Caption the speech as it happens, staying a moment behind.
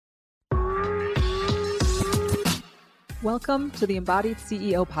Welcome to the Embodied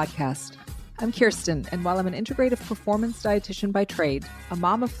CEO podcast. I'm Kirsten, and while I'm an integrative performance dietitian by trade, a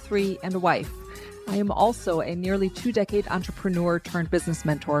mom of 3, and a wife, I am also a nearly 2-decade entrepreneur turned business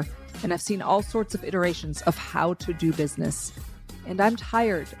mentor, and I've seen all sorts of iterations of how to do business. And I'm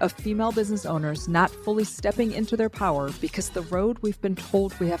tired of female business owners not fully stepping into their power because the road we've been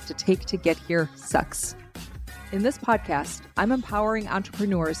told we have to take to get here sucks. In this podcast, I'm empowering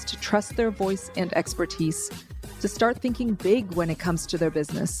entrepreneurs to trust their voice and expertise, to start thinking big when it comes to their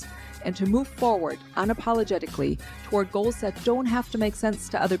business, and to move forward unapologetically toward goals that don't have to make sense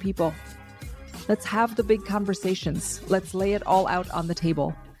to other people. Let's have the big conversations. Let's lay it all out on the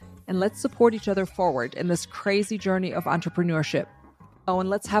table. And let's support each other forward in this crazy journey of entrepreneurship. Oh, and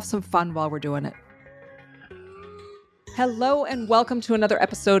let's have some fun while we're doing it. Hello and welcome to another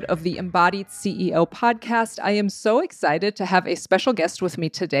episode of the Embodied CEO podcast. I am so excited to have a special guest with me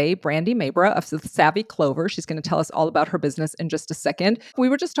today, Brandy Mabra of the Savvy Clover. She's going to tell us all about her business in just a second. We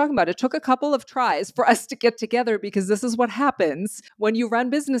were just talking about it. It took a couple of tries for us to get together because this is what happens when you run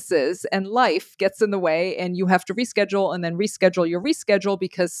businesses and life gets in the way and you have to reschedule and then reschedule your reschedule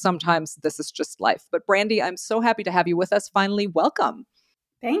because sometimes this is just life. But Brandy, I'm so happy to have you with us finally. Welcome.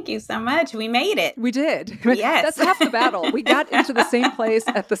 Thank you so much. We made it. We did. Yes. That's half the battle. We got into the same place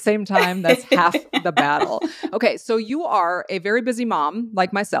at the same time. That's half the battle. Okay, so you are a very busy mom,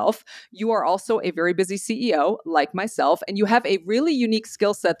 like myself. You are also a very busy CEO, like myself. And you have a really unique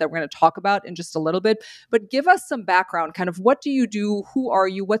skill set that we're going to talk about in just a little bit. But give us some background, kind of what do you do? Who are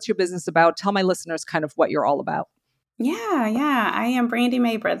you? What's your business about? Tell my listeners kind of what you're all about. Yeah. I am Brandy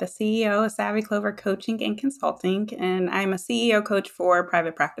Mabra, the CEO of Savvy Clover Coaching and Consulting, and I'm a CEO coach for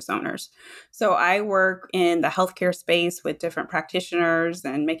private practice owners. So I work in the healthcare space with different practitioners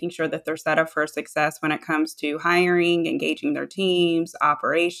and making sure that they're set up for success when it comes to hiring, engaging their teams,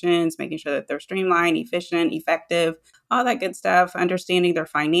 operations, making sure that they're streamlined, efficient, effective, all that good stuff, understanding their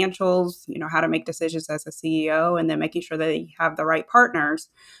financials, how to make decisions as a CEO, and then making sure that they have the right partners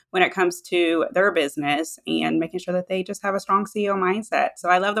when it comes to their business and making sure that they just have a strong CEO mindset. So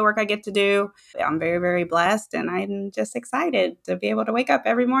I love the work I get to do. I'm very, very blessed, and I'm just excited to be able to wake up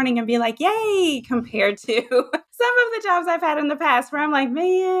every morning and be like, yay, compared to some of the jobs I've had in the past where I'm like,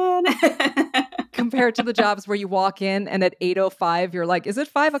 man. Compared to the jobs where you walk in and at 8:05, you're like, is it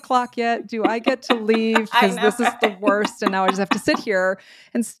 5 o'clock yet? Do I get to leave? Because this is the worst. And now I just have to sit here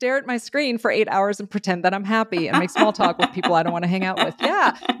and stare at my screen for 8 hours and pretend that I'm happy and make small talk with people I don't want to hang out with.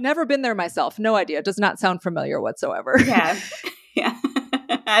 Yeah, never been there myself. No idea. Does not sound familiar whatsoever. Yeah.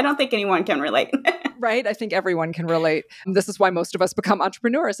 I don't think anyone can relate. Right? I think everyone can relate. This is why most of us become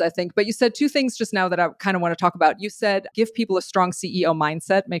entrepreneurs, I think. But you said 2 things just now that I kind of want to talk about. You said, give people a strong CEO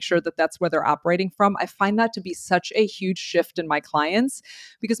mindset, make sure that that's where they're operating from. I find that to be such a huge shift in my clients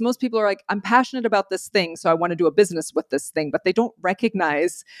because most people are like, I'm passionate about this thing, so I want to do a business with this thing, but they don't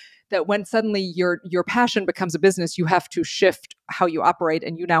recognize that when suddenly your passion becomes a business, you have to shift how you operate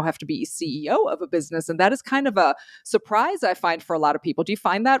and you now have to be CEO of a business. And that is kind of a surprise, I find, for a lot of people. Do you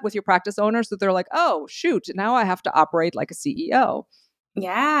find that with your practice owners that they're like, oh, shoot, now I have to operate like a CEO?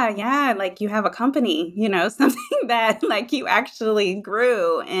 Yeah. Like you have a company, something that like you actually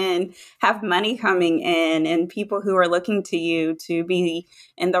grew and have money coming in and people who are looking to you to be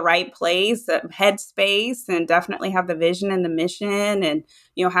in the right place, headspace, and definitely have the vision and the mission and,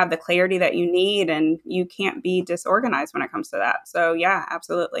 have the clarity that you need. And you can't be disorganized when it comes to that. So yeah,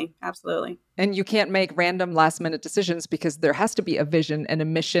 absolutely. And you can't make random last minute decisions because there has to be a vision and a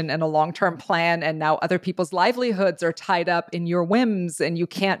mission and a long-term plan. And now other people's livelihoods are tied up in your whims and you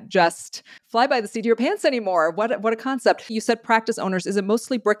can't just fly by the seat of your pants anymore. What a concept. You said practice owners. Is it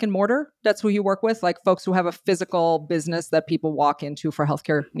mostly brick and mortar? That's who you work with? Like folks who have a physical business that people walk into for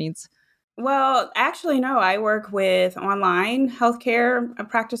healthcare needs? Well, actually, no, I work with online healthcare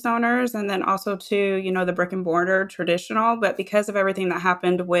practice owners and then also to, the brick and mortar traditional. But because of everything that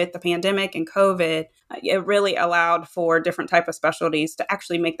happened with the pandemic and COVID, it really allowed for different type of specialties to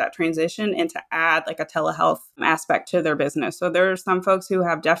actually make that transition and to add like a telehealth aspect to their business. So there's some folks who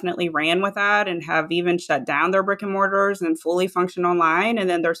have definitely ran with that and have even shut down their brick and mortars and fully function online. And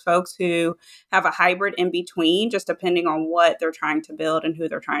then there's folks who have a hybrid in between, just depending on what they're trying to build and who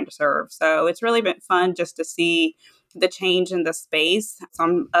they're trying to serve. So it's really been fun just to see the change in the space.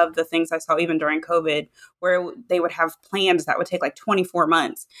 Some of the things I saw even during COVID, where they would have plans that would take like 24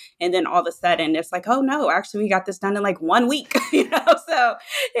 months. And then all of a sudden it's like, oh no, actually we got this done in like 1 week, So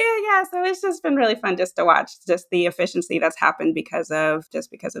yeah. So it's just been really fun just to watch just the efficiency that's happened because of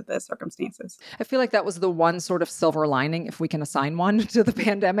the circumstances. I feel like that was the one sort of silver lining, if we can assign one to the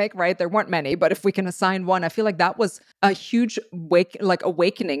pandemic, right? There weren't many, but if we can assign one, I feel like that was a huge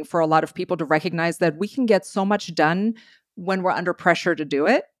awakening for a lot of people to recognize that we can get so much done done when we're under pressure to do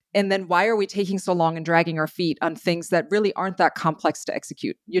it? And then why are we taking so long and dragging our feet on things that really aren't that complex to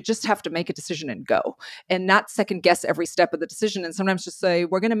execute? You just have to make a decision and go, and not second guess every step of the decision. And sometimes just say,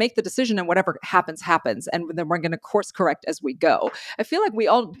 we're going to make the decision and whatever happens, happens. And then we're going to course correct as we go. I feel like we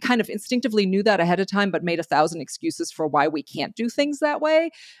all kind of instinctively knew that ahead of time, but made 1,000 excuses for why we can't do things that way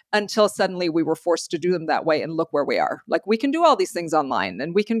until suddenly we were forced to do them that way. And look where we are. Like, we can do all these things online,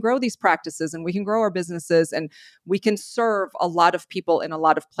 and we can grow these practices, and we can grow our businesses, and we can serve a lot of people in a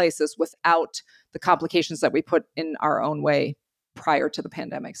lot of places without the complications that we put in our own way prior to the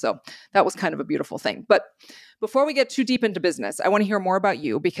pandemic. So that was kind of a beautiful thing. But before we get too deep into business, I want to hear more about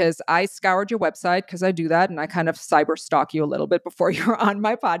you, because I scoured your website, because I do that, and I kind of cyber stalk you a little bit before you're on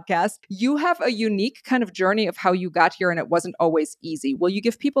my podcast. You have a unique kind of journey of how you got here, and it wasn't always easy. Will you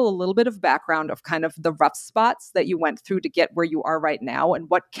give people a little bit of background of kind of the rough spots that you went through to get where you are right now, and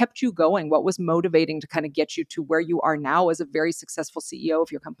what kept you going? What was motivating to kind of get you to where you are now as a very successful CEO of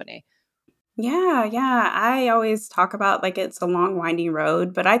your company? Yeah. I always talk about like it's a long, winding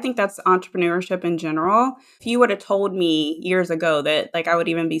road, but I think that's entrepreneurship in general. If you would have told me years ago that like I would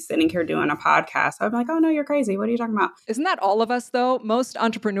even be sitting here doing a podcast, I'd be like, oh no, you're crazy. What are you talking about? Isn't that all of us though? Most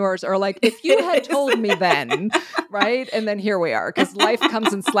entrepreneurs are like, if you had told me then, right? And then here we are, because life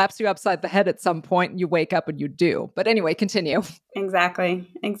comes and slaps you upside the head at some point and you wake up and you do. But anyway, continue. Exactly.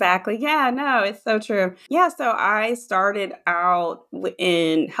 Yeah, no, it's so true. Yeah, so I started out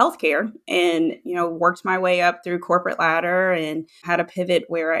in healthcare and, worked my way up through corporate ladder and had a pivot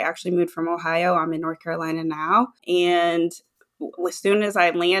where I actually moved from Ohio. I'm in North Carolina now. And as soon as I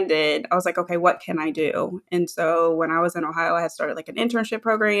landed, I was like, okay, what can I do? And so when I was in Ohio, I had started like an internship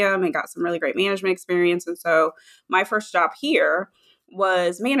program and got some really great management experience. And so my first job here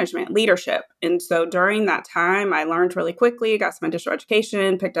was management, leadership. And so during that time, I learned really quickly, got some additional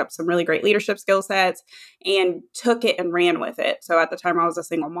education, picked up some really great leadership skill sets, and took it and ran with it. So at the time, I was a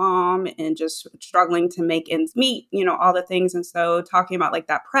single mom and just struggling to make ends meet, all the things. And so talking about like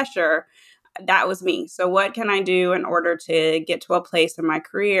that pressure, that was me. So what can I do in order to get to a place in my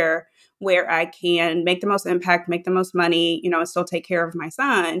career where I can make the most impact, make the most money, and still take care of my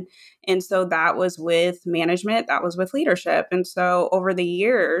son? And so that was with management, that was with leadership. And so over the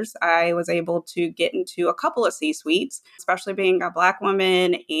years, I was able to get into a couple of C-suites, especially being a Black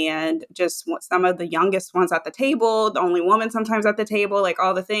woman and just some of the youngest ones at the table, the only woman sometimes at the table, like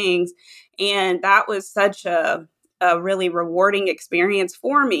all the things. And that was such a really rewarding experience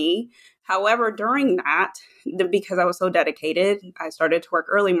for me. However, during that, because I was so dedicated, I started to work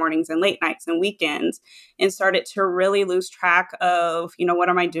early mornings and late nights and weekends and started to really lose track of, what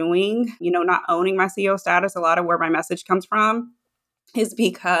am I doing? Not owning my CEO status. A lot of where my message comes from is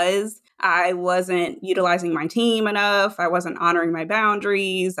because I wasn't utilizing my team enough. I wasn't honoring my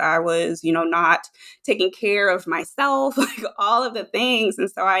boundaries. I was, not taking care of myself, like all of the things. And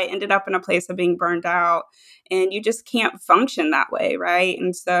so I ended up in a place of being burned out, and you just can't function that way, right?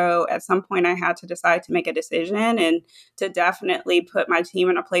 And so at some point I had to decide to make a decision and to definitely put my team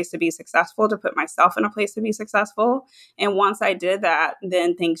in a place to be successful, to put myself in a place to be successful. And once I did that,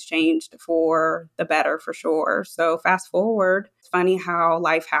 then things changed for the better for sure. So fast forward, it's funny how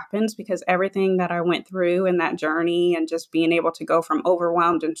life happens, because everything that I went through in that journey and just being able to go from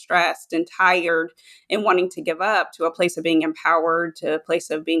overwhelmed and stressed and tired and wanting to give up to a place of being empowered, to a place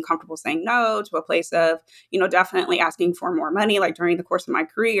of being comfortable saying no, to a place of, definitely asking for more money, like during the course of my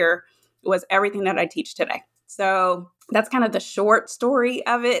career, was everything that I teach today. So that's kind of the short story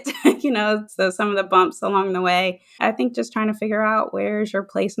of it, so some of the bumps along the way. I think just trying to figure out where's your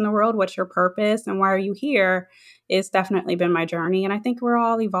place in the world, what's your purpose, and why are you here is definitely been my journey. And I think we're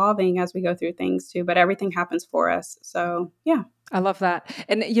all evolving as we go through things too, but everything happens for us. So yeah. I love that.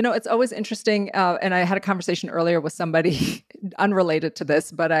 And, it's always interesting. And I had a conversation earlier with somebody unrelated to this,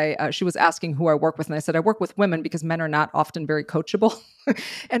 but she was asking who I work with. And I said, I work with women because men are not often very coachable.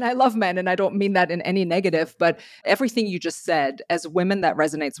 And I love men. And I don't mean that in any negative, but everything you just said, as women, that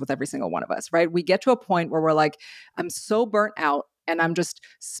resonates with every single one of us, right? We get to a point where we're like, I'm so burnt out, and I'm just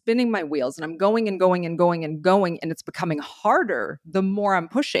spinning my wheels, and I'm going and going and going and going, and it's becoming harder the more I'm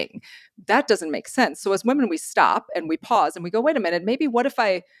pushing. That doesn't make sense. So as women, we stop and we pause and we go, wait a minute, maybe what if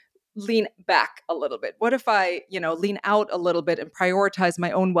I lean back a little bit? What if I, lean out a little bit and prioritize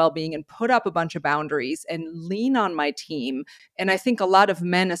my own well-being and put up a bunch of boundaries and lean on my team? And I think a lot of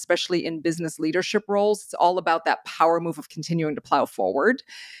men, especially in business leadership roles, it's all about that power move of continuing to plow forward.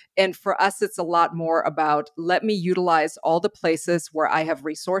 And for us, it's a lot more about, let me utilize all the places where I have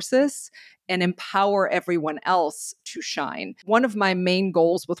resources and empower everyone else to shine. One of my main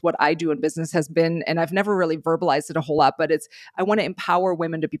goals with what I do in business has been, and I've never really verbalized it a whole lot, but I want to empower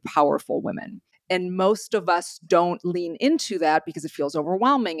women to be powerful women. And most of us don't lean into that because it feels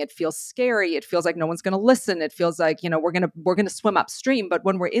overwhelming. It feels scary. It feels like no one's going to listen. It feels like, we're going to swim upstream. But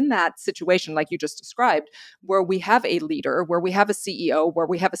when we're in that situation, like you just described, where we have a leader, where we have a CEO, where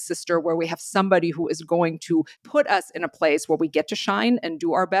we have a sister, where we have somebody who is going to put us in a place where we get to shine and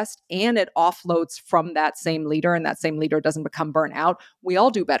do our best, and it offloads from that same leader, and that same leader doesn't become burnt out, we all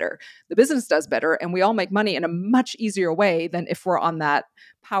do better. The business does better, and we all make money in a much easier way than if we're on that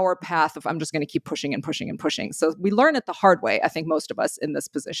power path of I'm just going to keep pushing and pushing and pushing. So we learn it the hard way, I think most of us in this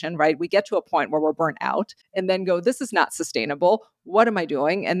position, right? We get to a point where we're burnt out and then go, this is not sustainable. What am I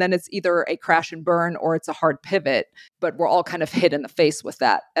doing? And then it's either a crash and burn or it's a hard pivot, but we're all kind of hit in the face with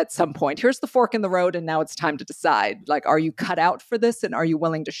that at some point. Here's the fork in the road, and now it's time to decide, like, are you cut out for this and are you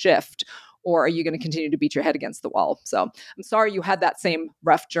willing to shift? Or are you going to continue to beat your head against the wall? So I'm sorry you had that same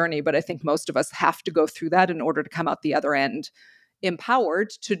rough journey, but I think most of us have to go through that in order to come out the other end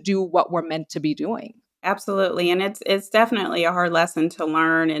empowered to do what we're meant to be doing. Absolutely. And it's definitely a hard lesson to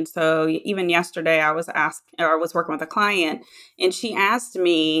learn. And so even yesterday I was working with a client, and she asked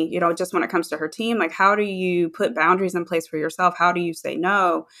me, just when it comes to her team, like, how do you put boundaries in place for yourself? How do you say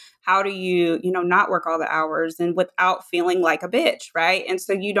no? How do you, not work all the hours and without feeling like a bitch, right? And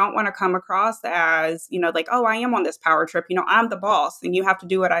so you don't want to come across as, like, oh, I am on this power trip. I'm the boss and you have to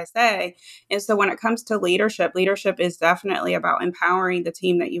do what I say. And so when it comes to leadership is definitely about empowering the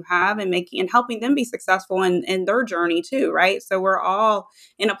team that you have and helping them be successful in their journey too, right? So we're all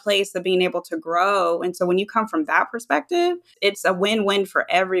in a place of being able to grow. And so when you come from that perspective, it's a win-win for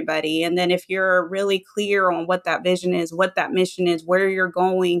everybody. And then if you're really clear on what that vision is, what that mission is, where you're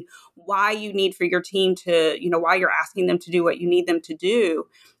going, why you need for your team to, why you're asking them to do what you need them to do,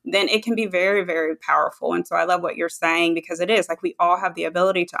 then it can be very, very powerful. And so I love what you're saying, because it is like we all have the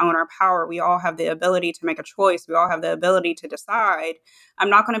ability to own our power. We all have the ability to make a choice. We all have the ability to decide, I'm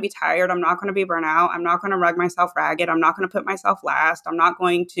not going to be tired. I'm not going to be burnt out. I'm not going to rug myself ragged. I'm not going to put myself last. I'm not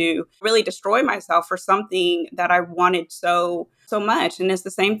going to really destroy myself for something that I wanted so much. And it's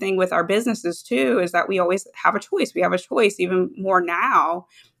the same thing with our businesses too, is that we always have a choice. We have a choice even more now.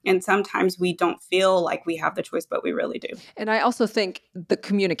 And sometimes we don't feel like we have the choice, but we really do. And I also think the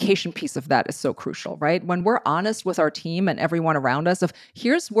communication piece of that is so crucial, right? When we're honest with our team and everyone around us of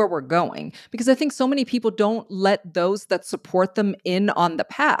here's where we're going, because I think so many people don't let those that support them in on the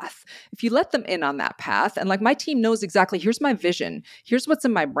path. If you let them in on that path, and like my team knows exactly, here's my vision, here's what's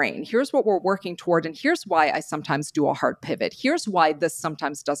in my brain, here's what we're working toward, and here's why I sometimes do a hard pivot. Here's why this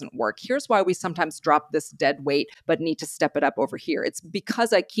sometimes doesn't work. Here's why we sometimes drop this dead weight, but need to step it up over here. It's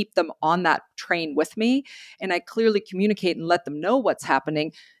because I keep them on that train with me and I clearly communicate and let them know what's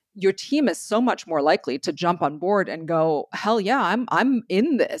happening. Your team is so much more likely to jump on board and go, hell yeah, I'm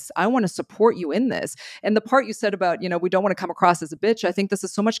in this. I want to support you in this. And the part you said about, we don't want to come across as a bitch. I think this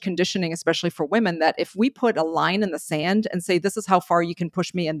is so much conditioning, especially for women, that if we put a line in the sand and say, this is how far you can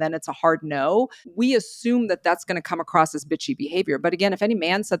push me, and then it's a hard no, we assume that that's going to come across as bitchy behavior. But again, if any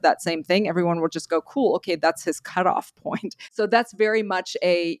man said that same thing, everyone would just go, cool, okay, that's his cutoff point. So that's very much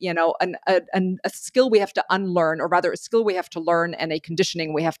a skill we have to unlearn, or rather a skill we have to learn and a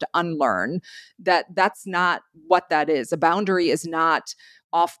conditioning we have to unlearn, that's not what that is. A boundary is not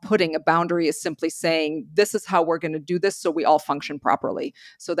off-putting. A boundary is simply saying, this is how we're going to do this so we all function properly,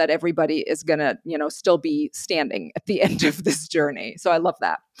 so that everybody is going to, still be standing at the end of this journey. So I love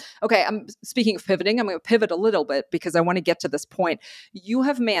that. Okay, I'm speaking of pivoting. I'm going to pivot a little bit because I want to get to this point. You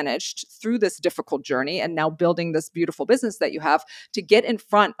have managed through this difficult journey and now building this beautiful business that you have to get in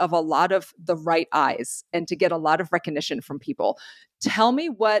front of a lot of the right eyes and to get a lot of recognition from people. Tell me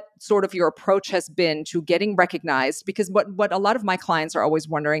what sort of your approach has been to getting recognized, because what a lot of my clients are always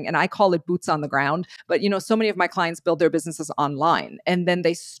wondering, and I call it boots on the ground, but so many of my clients build their businesses online and then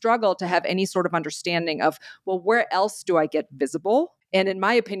they struggle to have any sort of understanding of, well, where else do I get visible? And in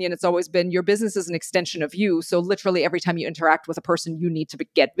my opinion, it's always been your business is an extension of you. So literally every time you interact with a person, you need to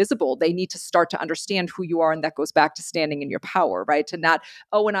get visible. They need to start to understand who you are. And that goes back to standing in your power, right? To not,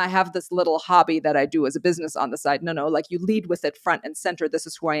 oh, and I have this little hobby that I do as a business on the side. No, like you lead with it front and center. This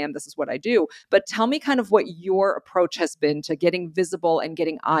is who I am. This is what I do. But tell me kind of what your approach has been to getting visible and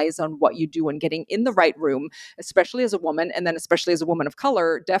getting eyes on what you do and getting in the right room, especially as a woman, and then especially as a woman of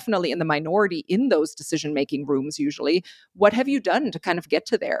color, definitely in the minority in those decision-making rooms usually. What have you done to kind of get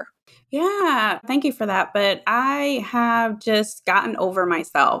to there? Yeah, thank you for that. But I have just gotten over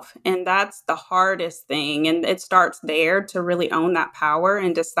myself, and that's the hardest thing. And it starts there to really own that power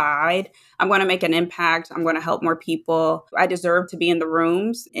and decide I'm going to make an impact. I'm going to help more people. I deserve to be in the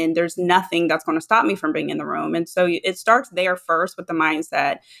rooms, and there's nothing that's going to stop me from being in the room. And so it starts there first with the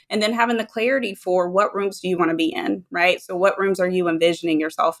mindset, and then having the clarity for what rooms do you want to be in, right? So, what rooms are you envisioning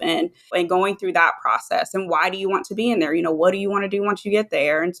yourself in, and going through that process, and why do you want to be in there? What do you want to do once you get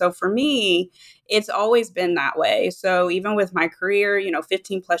there? And so for me, it's always been that way. So even with my career,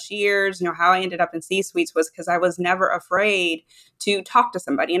 15 plus years, how I ended up in C suites was because I was never afraid to talk to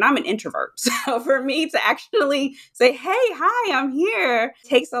somebody. And I'm an introvert. So for me to actually say, hey, hi, I'm here,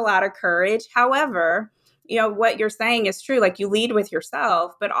 takes a lot of courage. However, what you're saying is true. Like, you lead with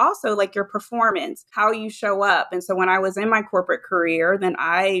yourself, but also like your performance, how you show up. And so when I was in my corporate career, then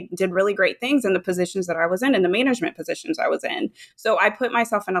I did really great things in the positions that I was in the management positions I was in. So I put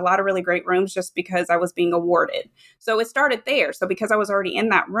myself in a lot of really great rooms just because I was being awarded. So it started there. So because I was already in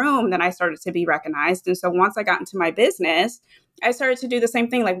that room, then I started to be recognized. And so once I got into my business, I started to do the same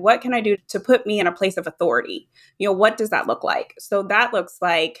thing. Like, what can I do to put me in a place of authority? What does that look like? So that looks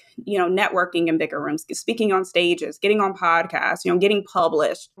like, networking in bigger rooms, speaking on stages, getting on podcasts, getting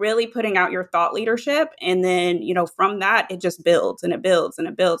published, really putting out your thought leadership. And then, from that, it just builds and it builds and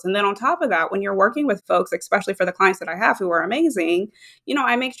it builds. And then on top of that, when you're working with folks, especially for the clients that I have who are amazing,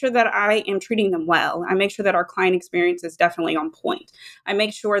 I make sure that I am treating them well. I make sure that our client experience is definitely on point. I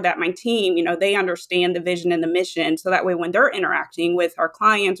make sure that my team, they understand the vision and the mission. So that way, when they're interacting with our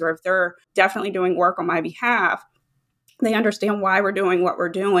clients, or if they're definitely doing work on my behalf, they understand why we're doing what we're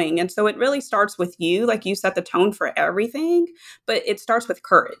doing. And so it really starts with you. Like, you set the tone for everything, but it starts with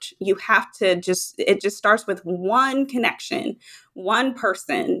courage. You have to it just starts with one connection, one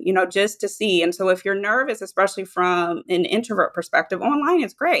person, just to see. And so if you're nervous, especially from an introvert perspective, online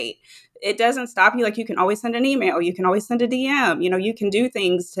is great. It doesn't stop you. Like, you can always send an email. You can always send a DM. You can do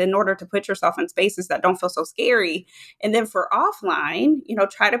things in order to put yourself in spaces that don't feel so scary. And then for offline,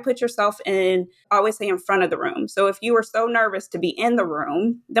 try to put yourself in, always say, in front of the room. So if you were so nervous to be in the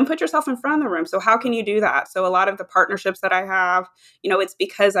room, then put yourself in front of the room. So how can you do that? So a lot of the partnerships that I have, it's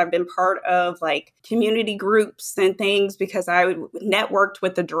because I've been part of like community groups and things, because I networked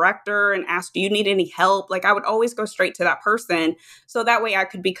with the director and asked, do you need any help? Like, I would always go straight to that person. So that way I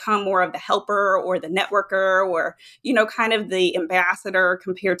could become more of the helper or the networker, or, kind of the ambassador,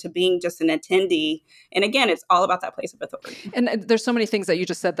 compared to being just an attendee. And again, it's all about that place of authority. And there's so many things that you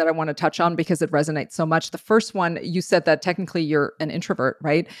just said that I want to touch on because it resonates so much. The first one, you said that technically you're an introvert,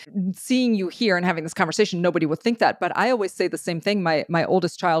 right? Seeing you here and having this conversation, nobody would think that. But I always say the same thing. My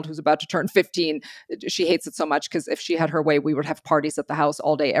oldest child, who's about to turn 15, she hates it so much because if she had her way, we would have parties at the house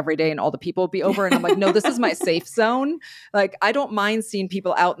all day, every day, and all the people would be over. And I'm like, no, this is my safe zone. Like, I don't mind seeing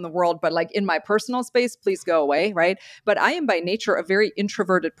people out in the world, but like in my personal space, please go away, right? But I am by nature a very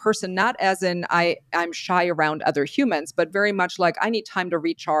introverted person, not as in I'm shy around other humans, but very much like I need time to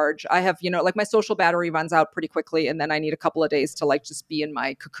recharge. I have, like my social battery runs out pretty quickly, and then I need a couple of days to like just be in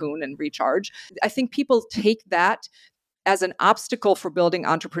my cocoon and recharge. I think people take that as an obstacle for building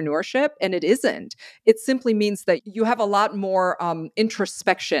entrepreneurship, and it isn't. It simply means that you have a lot more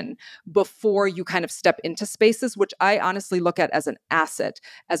introspection before you kind of step into spaces, which I honestly look at as an asset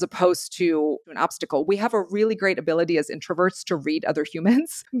as opposed to an obstacle. We have a really great ability as introverts to read other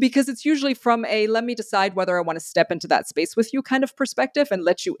humans because it's usually from a let me decide whether I want to step into that space with you kind of perspective and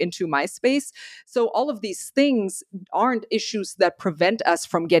let you into my space. So all of these things aren't issues that prevent us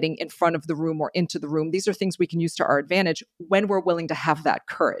from getting in front of the room or into the room. These are things we can use to our advantage when we're willing to have that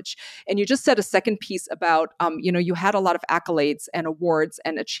courage. And you just said a second piece about, you had a lot of accolades and awards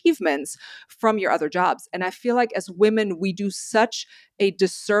and achievements from your other jobs. And I feel like as women, we do such a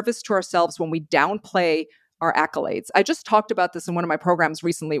disservice to ourselves when we downplay our accolades. I just talked about this in one of my programs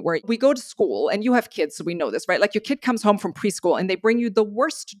recently where we go to school, and you have kids, so we know this, right? Like, your kid comes home from preschool and they bring you the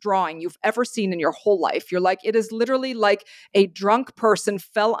worst drawing you've ever seen in your whole life. You're like, it is literally like a drunk person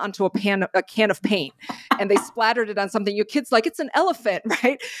fell onto a can of paint and they splattered it on something. Your kid's like, it's an elephant,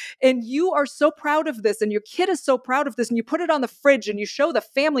 right? And you are so proud of this, and your kid is so proud of this, and you put it on the fridge and you show the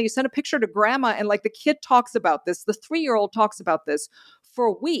family, you send a picture to grandma, and like the kid talks about this, the 3-year-old talks about this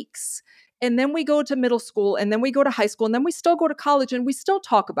for weeks. And then we go to middle school, and then we go to high school, and then we still go to college, and we still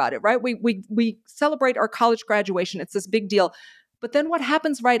talk about it, right? We celebrate our college graduation. It's this big deal. But then what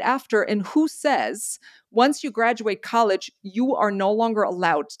happens right after, and who says once you graduate college, you are no longer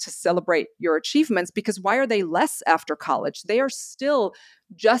allowed to celebrate your achievements, because why are they less after college? They are still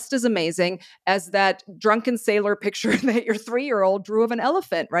just as amazing as that drunken sailor picture that your 3-year-old drew of an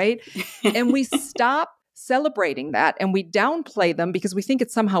elephant, right? And we stop celebrating that, and we downplay them because we think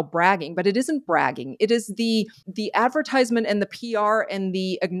it's somehow bragging, but it isn't bragging. It is the advertisement and the PR and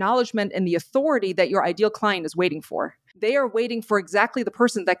the acknowledgement and the authority that your ideal client is waiting for. They are waiting for exactly the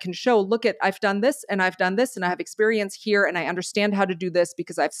person that can show, look at, I've done this and I've done this and I have experience here and I understand how to do this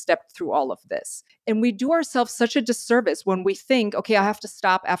because I've stepped through all of this. And we do ourselves such a disservice when we think, okay, I have to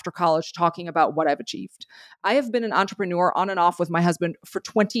stop after college talking about what I've achieved. I have been an entrepreneur on and off with my husband for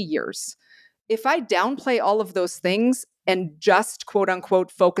 20 years. If I downplay all of those things and just quote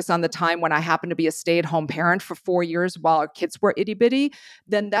unquote focus on the time when I happen to be a stay-at-home parent for 4 years while our kids were itty bitty,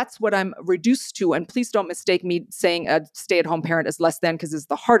 then that's what I'm reduced to. And please don't mistake me saying a stay-at-home parent is less than, because it's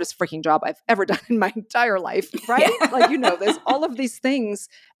the hardest freaking job I've ever done in my entire life, right? Like, you know this, all of these things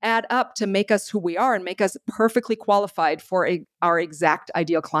add up to make us who we are and make us perfectly qualified for our exact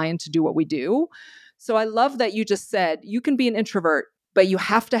ideal client to do what we do. So I love that you just said you can be an introvert, but you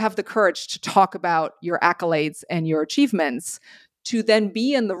have to have the courage to talk about your accolades and your achievements, to then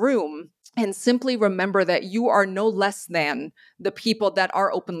be in the room and simply remember that you are no less than the people that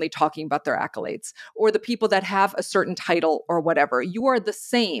are openly talking about their accolades or the people that have a certain title or whatever. You are the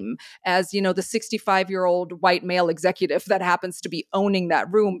same as, you know, the 65-year-old white male executive that happens to be owning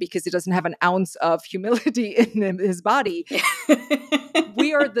that room because he doesn't have an ounce of humility in his body.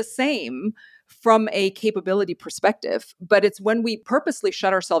 We are the same from a capability perspective, but it's when we purposely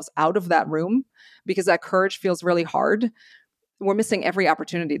shut ourselves out of that room because that courage feels really hard, we're missing every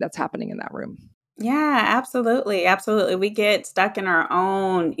opportunity that's happening in that room. Yeah, absolutely. Absolutely. We get stuck in our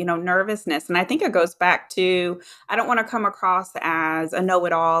own, nervousness. And I think it goes back to, I don't want to come across as a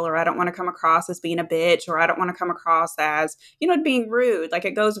know-it-all, or I don't want to come across as being a bitch, or I don't want to come across as, being rude. Like,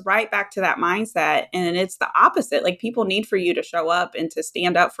 it goes right back to that mindset. And it's the opposite. Like, people need for you to show up and to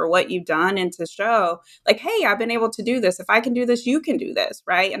stand up for what you've done and to show like, hey, I've been able to do this. If I can do this, you can do this.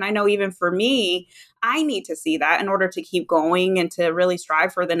 Right. And I know even for me, I need to see that in order to keep going and to really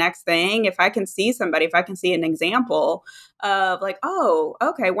strive for the next thing. If I can see somebody, if I can see an example of like, oh,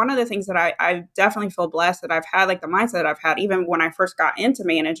 okay, one of the things that I definitely feel blessed that I've had, like the mindset that I've had, even when I first got into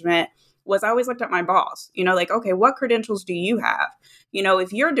management, was I always looked at my boss, like, okay, what credentials do you have?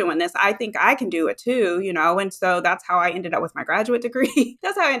 If you're doing this, I think I can do it too, and so that's how I ended up with my graduate degree.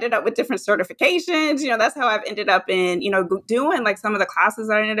 That's how I ended up with different certifications. That's how I've ended up in, doing like some of the classes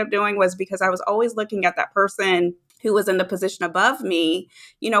that I ended up doing, was because I was always looking at that person who was in the position above me,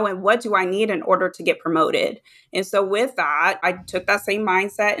 and what do I need in order to get promoted? And so with that, I took that same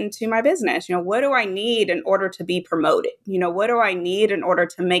mindset into my business. What do I need in order to be promoted? What do I need in order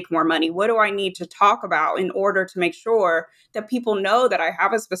to make more money? What do I need to talk about in order to make sure that people know that I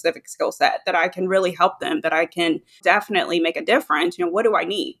have a specific skill set, that I can really help them, that I can definitely make a difference? What do I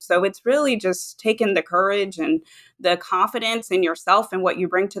need? So it's really just taking the courage and the confidence in yourself and what you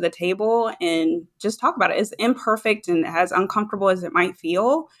bring to the table and just talk about it. It's imperfect and as uncomfortable as it might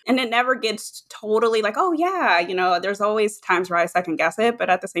feel. And it never gets totally like, oh yeah, there's always times where I second guess it, but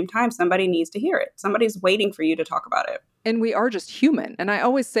at the same time, somebody needs to hear it. Somebody's waiting for you to talk about it. And we are just human. And I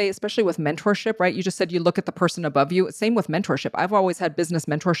always say, especially with mentorship, right? You just said you look at the person above you. Same with mentorship. I've always had business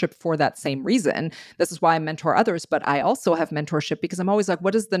mentorship for that same reason. This is why I mentor others, but I also have mentorship because I'm always like,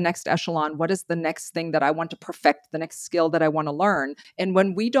 what is the next echelon? What is the next thing that I want to perfect, the next skill that I want to learn? And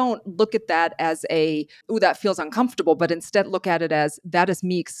when we don't look at that as that feels uncomfortable, but instead look at it as that is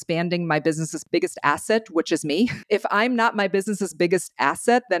me expanding my business's biggest asset, which is me. If I'm not my business's biggest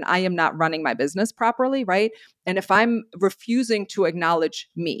asset, then I am not running my business properly, right? And if I'm refusing to acknowledge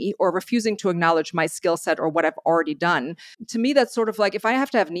me or refusing to acknowledge my skill set or what I've already done, to me, that's sort of like if I have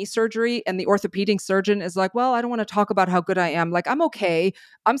to have knee surgery and the orthopedic surgeon is like, well, I don't want to talk about how good I am. Like, I'm okay.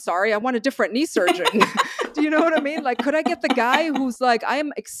 I'm sorry. I want a different knee surgeon. Do you know what I mean? Like, could I get the guy who's like, I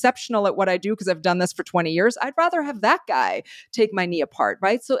am exceptional at what I do because I've done this for 20 years. I'd rather have that guy take my knee apart,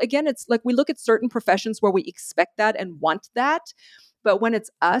 right? So again, it's like we look at certain professions where we expect that and want that. But when it's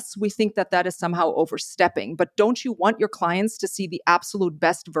us, we think that that is somehow overstepping. But don't you want your clients to see the absolute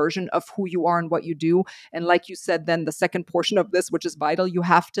best version of who you are and what you do? And like you said, then the second portion of this, which is vital, you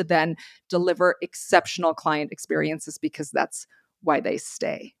have to then deliver exceptional client experiences because that's why they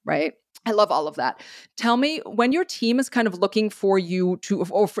stay, right? I love all of that. Tell me, when your team is kind of looking for you to,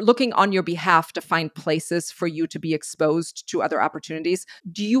 or for looking on your behalf to find places for you to be exposed to other opportunities,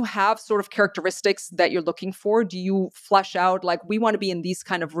 do you have sort of characteristics that you're looking for? Do you flesh out, like, we want to be in these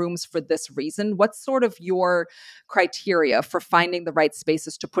kind of rooms for this reason? What's sort of your criteria for finding the right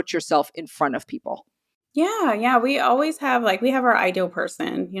spaces to put yourself in front of people? Yeah. We always have we have our ideal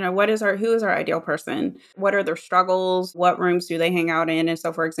person. Who is our ideal person? What are their struggles? What rooms do they hang out in? And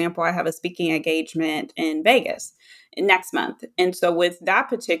so, for example, I have a speaking engagement in Vegas. next month. And so with that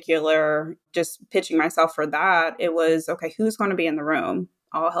particular, just pitching myself for that, it was, okay, who's going to be in the room?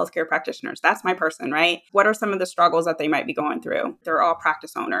 All healthcare practitioners. That's my person, right? What are some of the struggles that they might be going through? They're all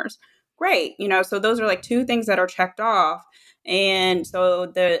practice owners. Great. So those are like two things that are checked off. And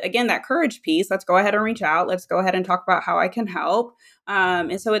so again, that courage piece, let's go ahead and reach out. Let's go ahead and talk about how I can help.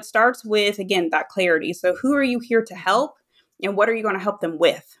 And so it starts with, again, that clarity. So who are you here to help? And what are you going to help them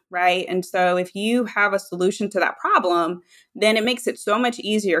with, right? And so if you have a solution to that problem, then it makes it so much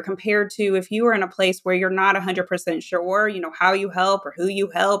easier compared to if you are in a place where you're not 100% sure, how you help or who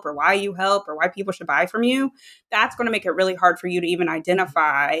you help or why people should buy from you. That's going to make it really hard for you to even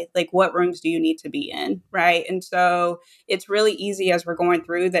identify like what rooms do you need to be in, right? And so it's really easy as we're going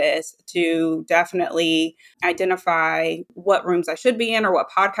through this to definitely identify what rooms I should be in or what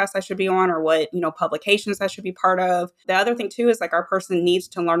podcasts I should be on or what, publications I should be part of. The other thing too is like our person needs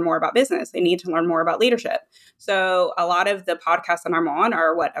to learn more about business. They need to learn more about leadership. So a lot of the podcasts that I'm on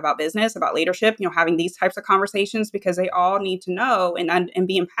are about business, about leadership, having these types of conversations because they all need to know and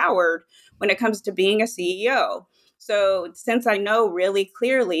be empowered when it comes to being a CEO. So since I know really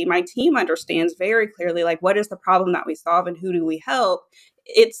clearly, my team understands very clearly, like what is the problem that we solve and who do we help?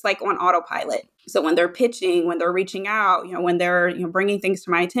 It's like on autopilot. So when they're pitching, when they're reaching out, when they're, bringing things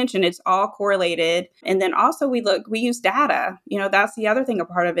to my attention, it's all correlated. And then also we use data, that's the other thing. A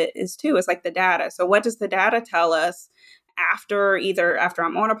part of it is too, is like the data. So what does the data tell us after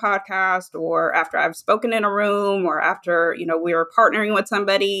I'm on a podcast or after I've spoken in a room or after, we are partnering with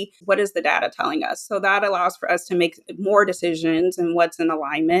somebody? What is the data telling us? So that allows for us to make more decisions and what's in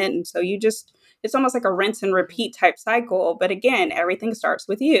alignment. And so it's almost like a rinse and repeat type cycle. But again, everything starts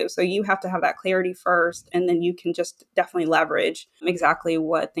with you. So you have to have that clarity first, and then you can just definitely leverage exactly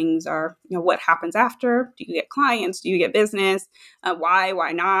what things are, what happens after. Do you get clients? Do you get business?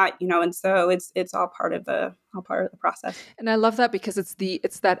 Why not? And so it's all part of the process. And I love that because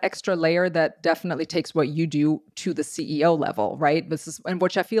it's that extra layer that definitely takes what you do to the CEO level, right? And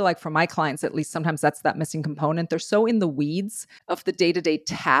which I feel like for my clients, at least sometimes that's that missing component. They're so in the weeds of the day-to-day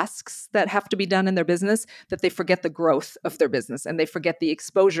tasks that have to be done in their business that they forget the growth of their business and they forget the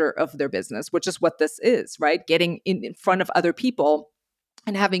exposure of their business, which is what this is, right? Getting in front of other people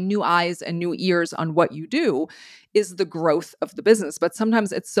and having new eyes and new ears on what you do is the growth of the business. But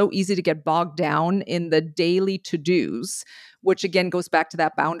sometimes it's so easy to get bogged down in the daily to-dos, which again goes back to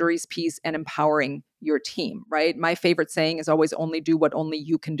that boundaries piece and empowering your team, right? My favorite saying is always only do what only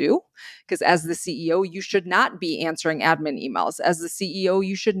you can do. Because as the CEO, you should not be answering admin emails. As the CEO,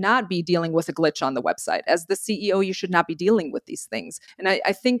 you should not be dealing with a glitch on the website. As the CEO, you should not be dealing with these things. And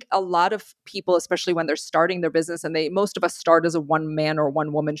I think a lot of people, especially when they're starting their business, and most of us start as a one man or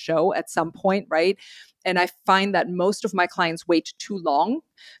one woman show at some point, right? And I find that most of my clients wait too long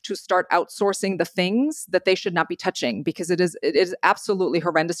to start outsourcing the things that they should not be touching because it is absolutely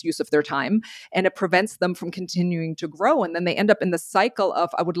horrendous use of their time, and it prevents them from continuing to grow. And then they end up in the cycle of,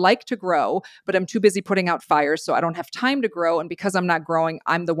 I would like to grow, but I'm too busy putting out fires, so I don't have time to grow. And because I'm not growing,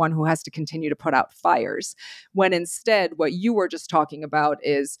 I'm the one who has to continue to put out fires. When instead, what you were just talking about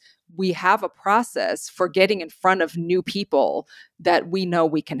is we have a process for getting in front of new people that we know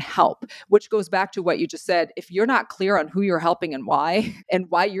we can help, which goes back to what you just said. If you're not clear on who you're helping and why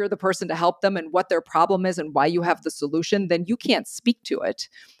you're the person to help them and what their problem is and why you have the solution, then you can't speak to it,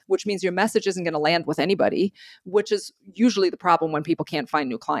 which means your message isn't going to land with anybody, which is usually the problem when people can't find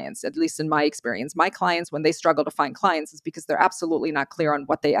new clients. At least in my experience, my clients, when they struggle to find clients, is because they're absolutely not clear on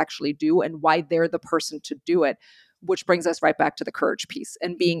what they actually do and why they're the person to do it. Which brings us right back to the courage piece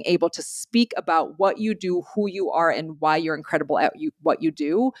and being able to speak about what you do, who you are, and why you're incredible at what you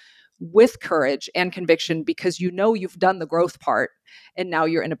do with courage and conviction, because you've done the growth part and now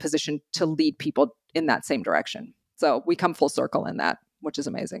you're in a position to lead people in that same direction. So we come full circle in that, which is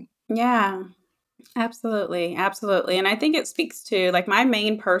amazing. Yeah. Absolutely. Absolutely. And I think it speaks to like my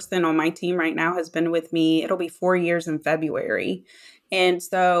main person on my team right now has been with me. It'll be 4 years in February. And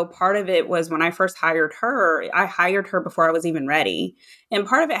so part of it was when I first hired her, I hired her before I was even ready. And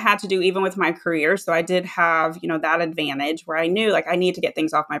part of it had to do even with my career. So I did have, that advantage where I knew like I need to get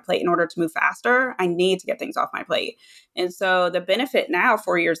things off my plate in order to move faster. I need to get things off my plate. And so the benefit now,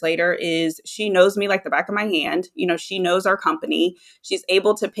 4 years later, is she knows me like the back of my hand. She knows our company. She's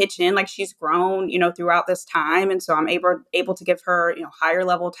able to pitch in, like she's grown, throughout this time. And so I'm able to give her, higher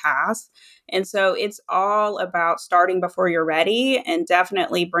level tasks. And so it's all about starting before you're ready and and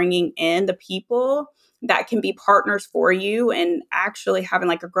definitely bringing in the people that can be partners for you and actually having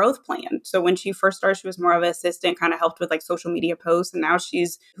like a growth plan. So when she first started, she was more of an assistant, kind of helped with like social media posts. And now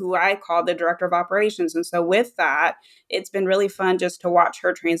she's who I call the director of operations. And so with that, it's been really fun just to watch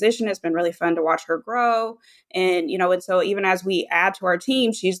her transition. It's been really fun to watch her grow. And, and so even as we add to our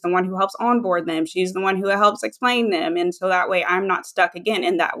team, she's the one who helps onboard them. She's the one who helps explain them. And so that way I'm not stuck again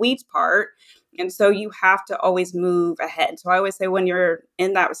in that weeds part. And so you have to always move ahead. So I always say when you're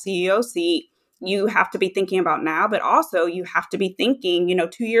in that CEO seat, you have to be thinking about now, but also you have to be thinking,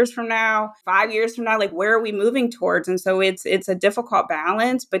 2 years from now, 5 years from now, like where are we moving towards? And so it's a difficult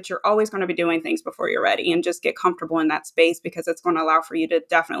balance, but you're always going to be doing things before you're ready, and just get comfortable in that space because it's going to allow for you to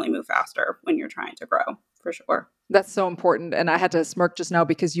definitely move faster when you're trying to grow, for sure. That's so important. And I had to smirk just now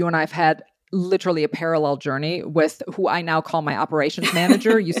because you and I have had literally a parallel journey with who I now call my operations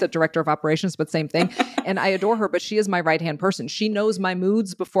manager. You said director of operations, but same thing. And I adore her, but she is my right-hand person. She knows my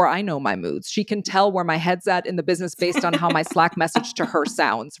moods before I know my moods. She can tell where my head's at in the business based on how my Slack message to her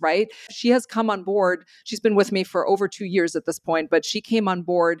sounds, right? She has come on board. She's been with me for over 2 years at this point, but she came on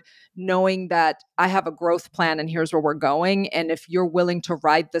board knowing that I have a growth plan and here's where we're going. And if you're willing to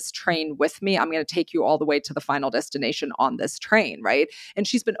ride this train with me, I'm going to take you all the way to the final destination on this train, right? And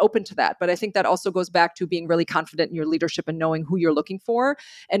she's been open to that. But I think that also goes back to being really confident in your leadership and knowing who you're looking for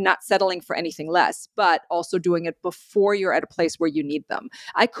and not settling for anything less, but also doing it before you're at a place where you need them.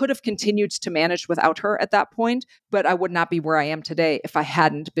 I could have continued to manage without her at that point, but I would not be where I am today if I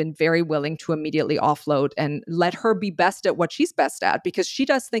hadn't been very willing to immediately offload and let her be best at what she's best at, because she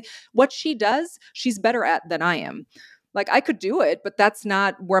does think what she does, she's better at than I am. Like I could do it, but that's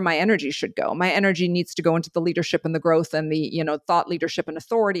not where my energy should go. My energy needs to go into the leadership and the growth and the, thought leadership and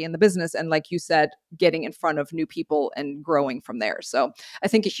authority in the business. And like you said, getting in front of new people and growing from there. So I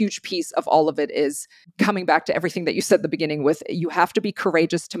think a huge piece of all of it is coming back to everything that you said at the beginning with, you have to be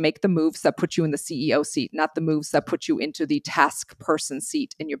courageous to make the moves that put you in the CEO seat, not the moves that put you into the task person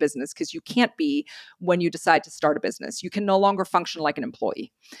seat in your business. Because you can't be when you decide to start a business. You can no longer function like an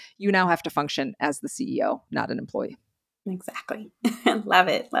employee. You now have to function as the CEO, not an employee. Exactly. Love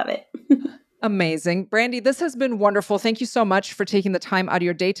it. Love it. Amazing. Brandy, this has been wonderful. Thank you so much for taking the time out of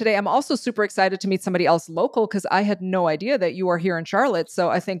your day today. I'm also super excited to meet somebody else local because I had no idea that you are here in Charlotte.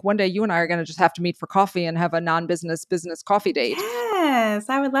 So I think one day you and I are going to just have to meet for coffee and have a non-business business coffee date. Yes,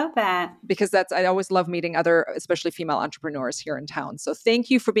 I would love that. Because I always love meeting other, especially female entrepreneurs here in town. So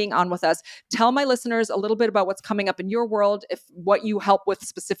thank you for being on with us. Tell my listeners a little bit about what's coming up in your world, if what you help with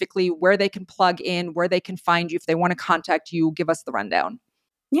specifically, where they can plug in, where they can find you. If they want to contact you, give us the rundown.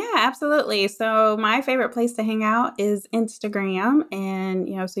 Yeah, absolutely. So my favorite place to hang out is Instagram.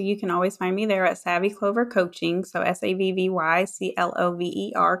 And, so you can always find me there at Savvy Clover Coaching. So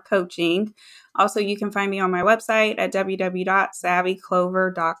SAVVYCLOVER Coaching. Also, you can find me on my website at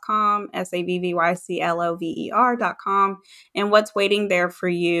www.savvyclover.com, SAVVYCLOVER.com. And what's waiting there for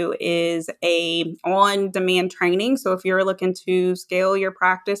you is a on-demand training. So if you're looking to scale your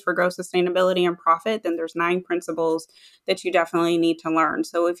practice for growth, sustainability, and profit, then there's 9 principles that you definitely need to learn.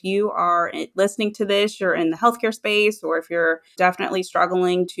 So if you are listening to this, you're in the healthcare space, or if you're definitely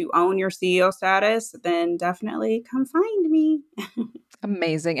struggling to own your CEO status, then definitely come find me.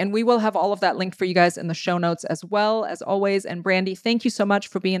 Amazing. And we will have all of that linked for you guys in the show notes as well, as always. And Brandy, thank you so much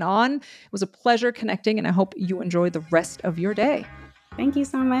for being on. It was a pleasure connecting, and I hope you enjoy the rest of your day. Thank you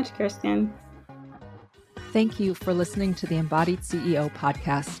so much, Kirsten. Thank you for listening to the Embodied CEO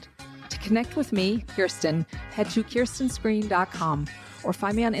podcast. To connect with me, Kirsten, head to kirstenscreen.com or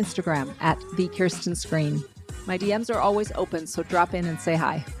find me on Instagram at @thekirstenscreen. My DMs are always open, so drop in and say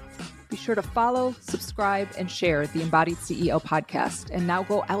hi. Be sure to follow, subscribe, and share the Embodied CEO podcast. And now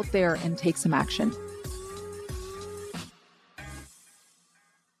go out there and take some action.